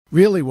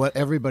Really, what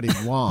everybody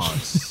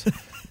wants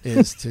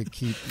is to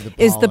keep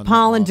the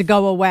pollen off. to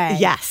go away.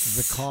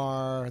 Yes. The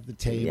car, the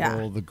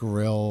table, the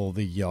grill,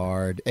 the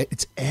yard.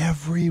 It's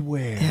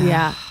everywhere.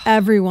 Yeah.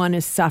 Everyone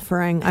is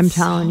suffering. I'm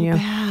telling you.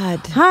 Bad.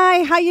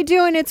 Hi, how you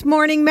doing? It's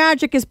Morning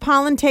Magic. Is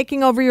pollen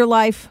taking over your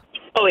life?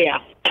 Oh, yeah,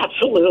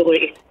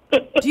 absolutely.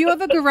 Do you have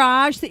a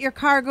garage that your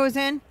car goes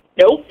in?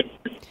 Nope.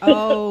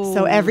 Oh.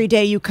 So every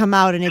day you come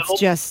out and it's Nope.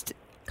 just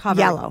Covered.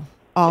 yellow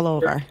all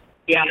over.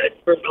 Yeah, it's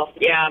brutal.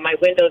 Yeah, my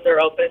windows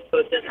are open, so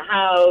it's in the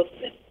house.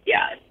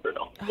 It's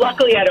brutal.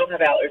 Luckily, I don't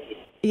have allergies.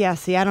 Yeah,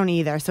 see, I don't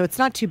either. So it's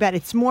not too bad.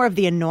 It's more of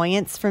the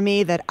annoyance for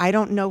me that I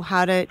don't know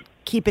how to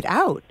keep it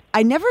out.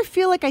 I never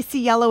feel like I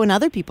see yellow in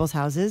other people's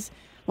houses.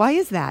 Why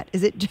is that?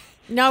 Is it?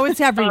 No, it's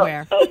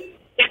everywhere. Oh,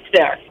 it's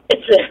there.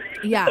 It's there.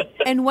 Yeah.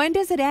 And when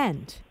does it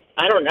end?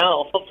 I don't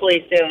know.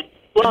 Hopefully soon.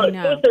 Well, it's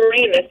supposed to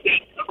rain this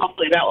week, so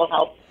hopefully that will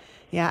help.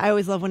 Yeah, I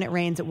always love when it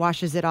rains. It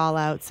washes it all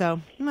out. So,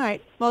 all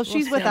right. Well,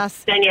 she's with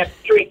us. Then you have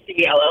streaks of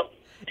yellow.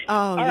 Oh,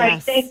 All yes.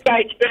 right. Thanks,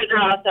 guys. You guys are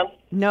awesome.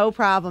 No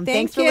problem.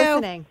 Thanks for you.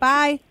 listening.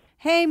 Bye.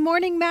 Hey,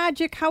 Morning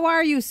Magic. How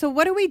are you? So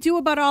what do we do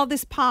about all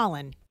this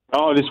pollen?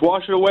 Oh, just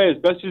wash it away as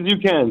best as you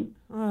can.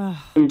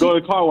 And go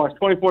to the car wash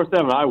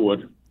 24/7. I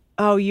would.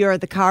 Oh, you're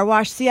at the car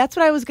wash. See, that's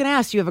what I was going to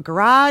ask. Do you have a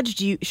garage?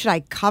 Should I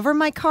cover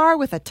my car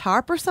with a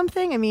tarp or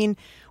something? I mean,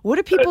 what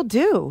do people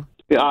do?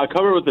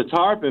 Cover it with the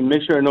tarp and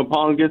make sure no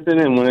pollen gets in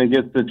it. And when it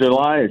gets to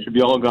July, it should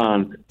be all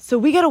gone. So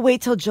we got to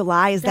wait till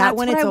July. Is that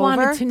when it's That's over? what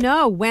I wanted to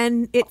know,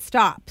 when it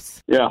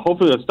stops. Yeah,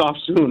 hopefully it'll stop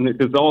soon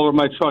because it's all over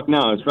my truck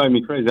now. It's driving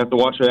me crazy. I have to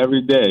wash it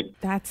every day.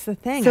 That's the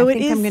thing. So I it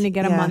think I'm is- going to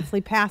get a yeah.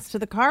 monthly pass to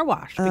the car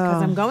wash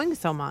because I'm going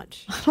so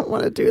much. I don't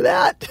want to do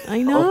that.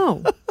 I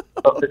know.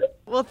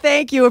 Well,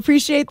 thank you.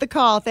 Appreciate the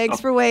call. Thanks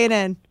for weighing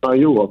in. Oh,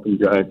 you're welcome,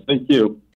 guys. Thank you.